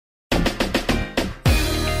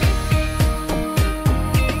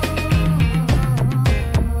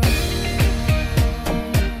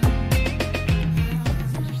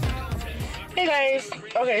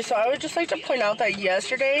Okay, so I would just like to point out that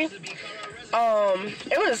yesterday,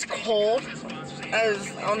 it was cold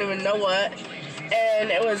as I don't even know what, and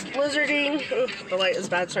it was blizzarding. Ooh, the light is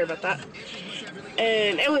bad, sorry about that.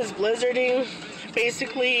 And it was blizzarding,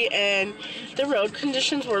 basically, and the road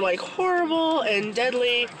conditions were like horrible and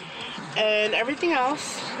deadly and everything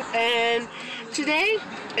else. And today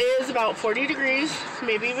is about 40 degrees,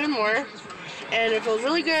 maybe even more, and it feels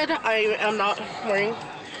really good. I am not wearing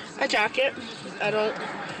a jacket.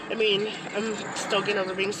 I'm still getting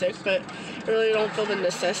over being sick, but I really don't feel the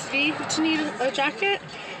necessity to need a jacket.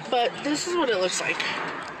 But this is what it looks like.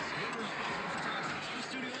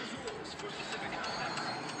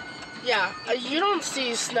 Yeah, you don't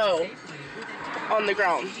see snow on the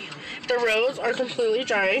ground. The roads are completely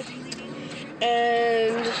dry,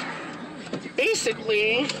 and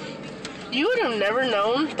basically, you would have never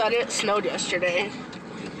known that it snowed yesterday.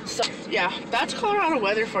 So, yeah, that's Colorado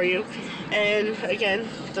weather for you. And again,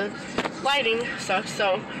 the lighting sucks,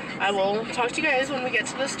 so I will talk to you guys when we get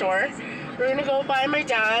to the store. We're gonna go buy my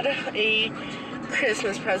dad a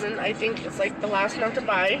Christmas present. I think it's like the last month to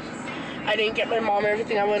buy. I didn't get my mom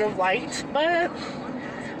everything I would have liked, but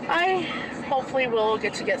I hopefully will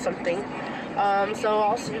get something. So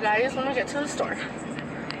I'll see you guys when we get to the store.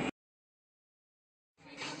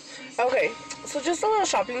 Okay, so just a little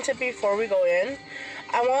shopping tip before we go in.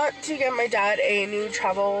 I want to get my dad a new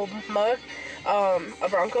travel mug, a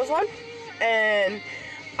Broncos one, and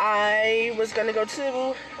I was going to go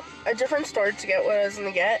to a different store to get what I was going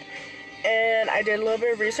to get, and I did a little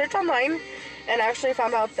bit of research online, and actually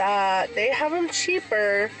found out that they have them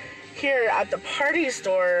cheaper here at the party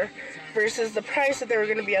store versus the price that they were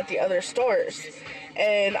going to be at the other stores.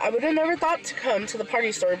 And I would have never thought to come to the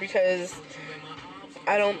party store because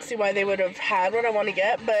I don't see why they would have had what I want to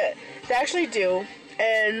get, but they actually do,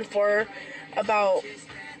 and for about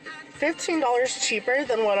 $15 cheaper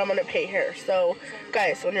than what I'm going to pay here. So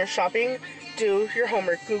guys, when you're shopping, do your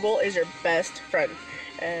homework. Google is your best friend,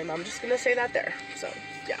 and I'm just going to say that there. So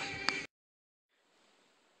yeah.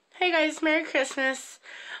 Hey guys, Merry Christmas.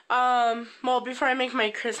 Well, before I make my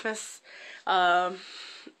Christmas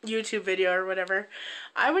YouTube video or whatever,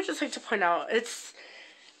 I would just like to point out it's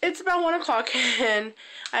about 1 o'clock, and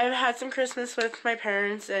I've had some Christmas with my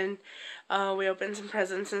parents, and we opened some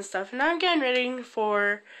presents and stuff, and now I'm getting ready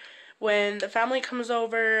for when the family comes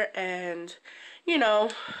over and, you know,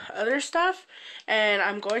 other stuff, and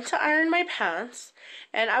I'm going to iron my pants.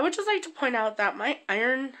 And I would just like to point out that my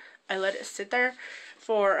iron, I let it sit there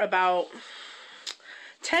for about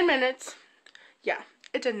 10 minutes. Yeah,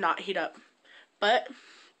 it did not heat up, but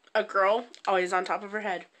a girl always on top of her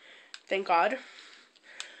head. Thank God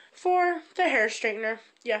for the hair straightener.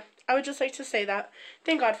 Yeah, I would just like to say that.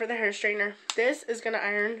 Thank God for the hair straightener. This is going to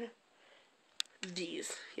iron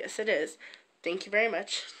these. Yes, it is. Thank you very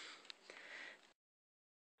much.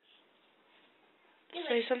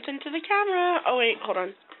 Say something to the camera. Oh, wait, hold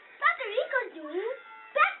on. Soccer doing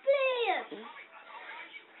backflip.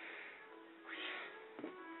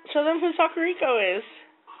 Show them who Soccerrico is.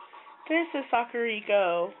 This is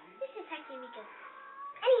Soccerrico. This is Soccerrico.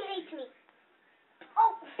 And he hates me.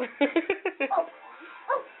 Oh. Oh. Oh.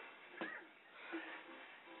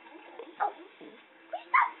 Oh. Please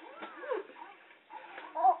stop.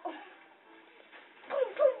 Oh. Boom,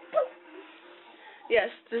 boom, boom. Yes,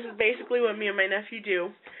 this is basically what me and my nephew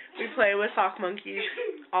do. We play with sock monkeys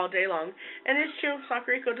all day long. And it's true,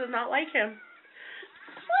 Soccerrico does not like him.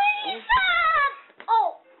 Please stop.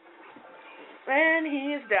 Oh. And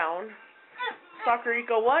he is down.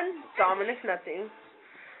 Soccerrico 1, Dominic nothing.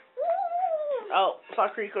 Oh,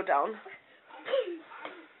 Soccerrico down.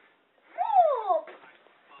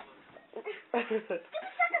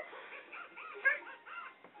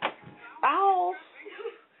 Ow.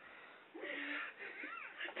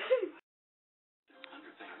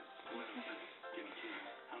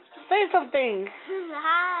 Say something.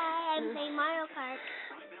 Hi, I'm playing Mario Kart.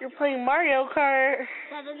 You're playing Mario Kart.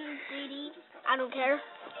 7 3D. I don't care.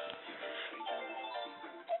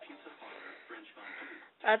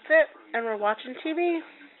 That's it. And we're watching TV.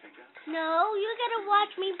 No, you gotta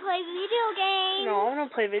watch me play video games. No, I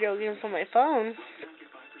don't play video games on my phone.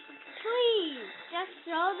 Please, just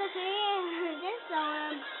show the game. This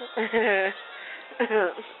one.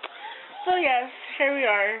 So yes, here we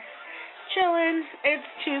are, chilling. It's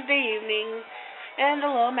Tuesday evening, and the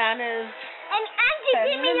little man is. And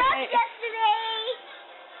Auntie beat me up yesterday.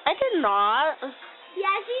 I did not.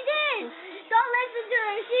 Yeah, she did. Don't listen to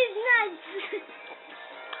her. She's nuts.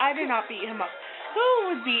 I did not beat him up. Who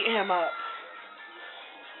would beat him up?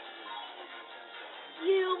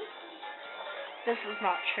 You. This is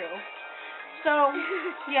not true. So,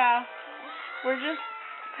 yeah, we're just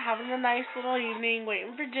having a nice little evening,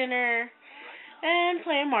 waiting for dinner, and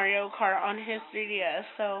playing Mario Kart on his 3DS.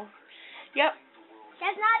 So, yep.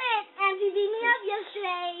 That's not it. And you beat me up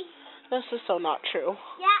yesterday. This is so not true.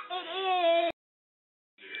 Yeah, it is.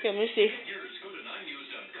 Let me see.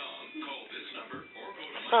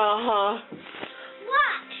 Uh-huh.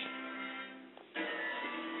 What?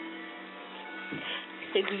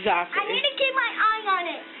 Exactly. I need to keep my eye on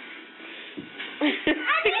it. I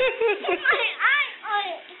need to keep my eye on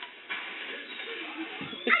it.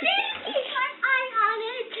 I need to keep my eye on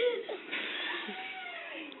it.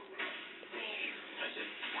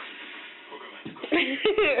 I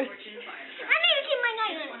need to keep my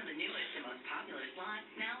eye on it. One of the newest and most popular slots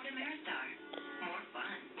now at Ameristar. More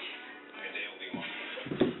fun.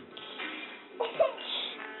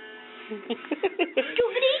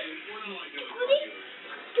 Joogity. Joogity.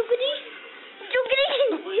 Joogity. Joogity.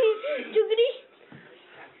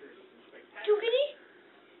 Joogity.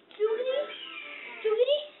 Joogity.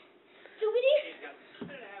 Joogity. Joogity.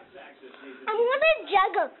 I'm gonna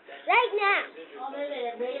juggle right now.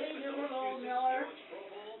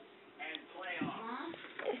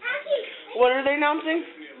 What are they announcing?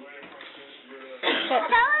 Tell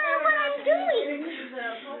her what I'm doing.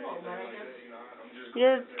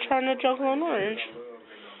 You're trying to juggle an orange.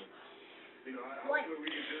 What?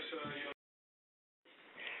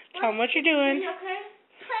 Tell them what you're doing.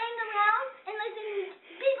 Playing around and listening to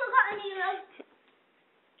people calling me like.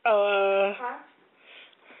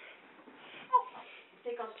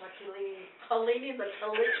 Take off like Helene the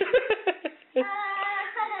Television.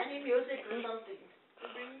 I need music or something.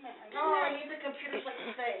 No, I need the computer so I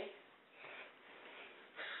can stay.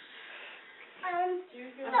 I'm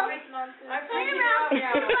Playing around.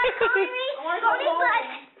 Like calling me. Calling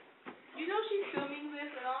like. You know she's filming this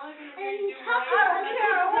and all I'm going to And do talking right about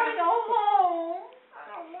now. I want to go home. I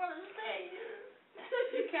don't want to stay here.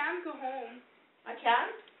 You can go home. I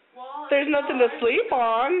can? Well, There's nothing to sleep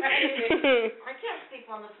on. I can't sleep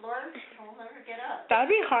on the floor. I'll never get up.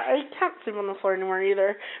 That'd be hard. I can't sleep on the floor anymore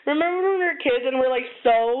either. Remember when we were kids and we're like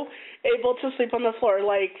so able to sleep on the floor?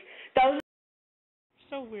 Like, that was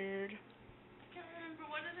so weird. I can't remember.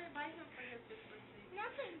 What did I buy him for his birthday?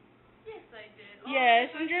 Nothing. Yes, I did.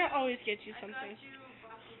 Yes, Andrea always gets you something. I got you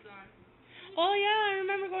Bakugan. Oh yeah, I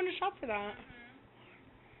remember going to shop for that.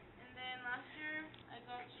 And then last year, I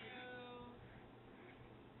got you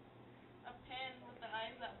a pen with the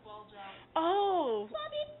eyes that bulge out. Oh.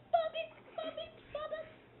 Bobby, Bobby, Bobby, Bobby.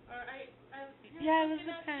 Or Yeah, it was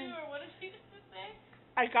a pen. or what did she just say?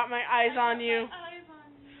 I got my eyes on you. Eyes on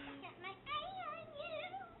you. Got my eye on you.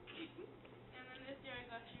 And then this year I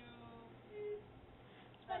got you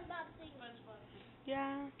SpongeBob thing. SpongeBob thing.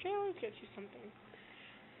 Yeah, Jay always gets you something.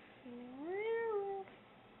 I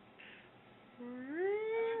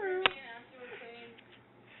remember me and Auntie were playing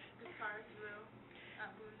Guitar Hero at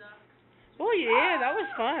Boondock. Oh yeah, that was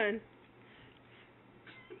fun.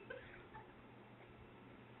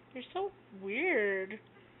 You're so weird.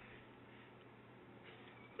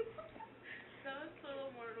 That was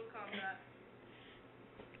total Mortal Kombat.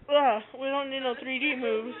 Ugh, we don't need no 3D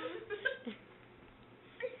moves.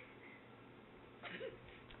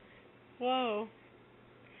 Whoa.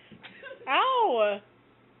 Ow!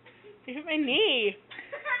 You hit my knee.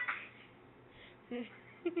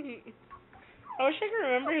 I wish I could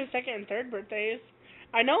remember his second and third birthdays.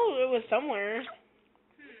 I know it was somewhere.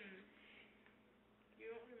 You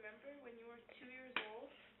don't remember when you were 2 years old?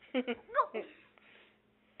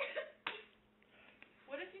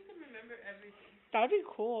 What if you could remember everything? That'd be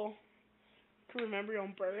cool. To remember your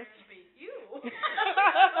own birth. You.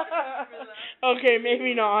 Okay,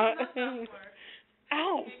 maybe not. Not that far.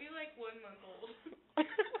 Ow! Maybe like 1 month old.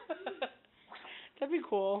 That'd be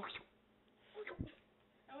cool.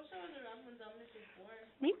 I wish I was around when Dominic was born.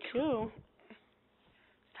 Me too.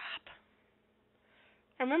 Stop.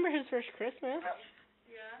 I remember his first Christmas.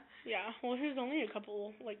 Yeah? Yeah, well, he was only a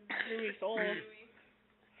couple, like, 3 weeks old. 3 weeks.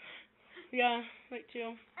 Yeah, like 2.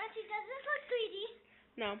 Actually, does this look 3D?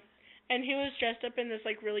 No. And he was dressed up in this,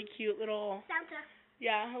 like, really cute little, Santa.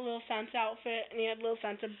 yeah, a little Santa outfit, and he had a little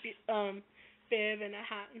Santa bib and a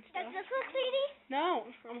hat and Does stuff. this look 3D? No,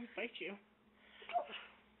 I'm gonna fight you.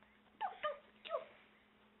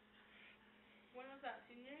 When was that?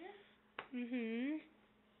 Senior year?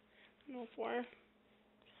 No 4.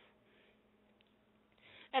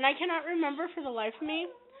 And I cannot remember for the life of me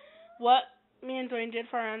what me and Dwayne did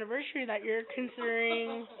for our anniversary that year,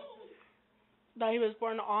 considering that he was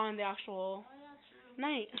born on the actual Oh yeah, true.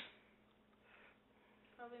 night.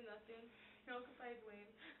 Probably nothing. You're occupied, Wayne.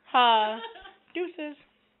 Deuces.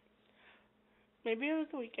 Maybe it was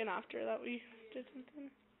the weekend after that we did something.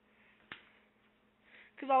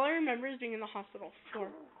 Because all I remember is being in the hospital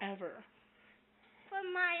forever. For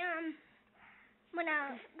my, when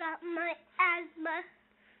I got my asthma.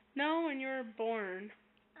 No, when you were born.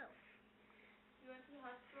 Oh. You went to the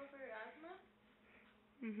hospital for your asthma?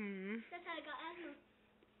 Mhm. That's how I got asthma.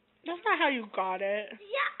 That's not how you got it.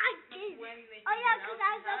 Yeah, I did. When they Oh yeah, figured because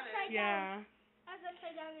I out was you had it. upside down. Yeah. I was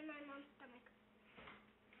upside down in my mom's stomach.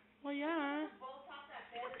 Well, yeah.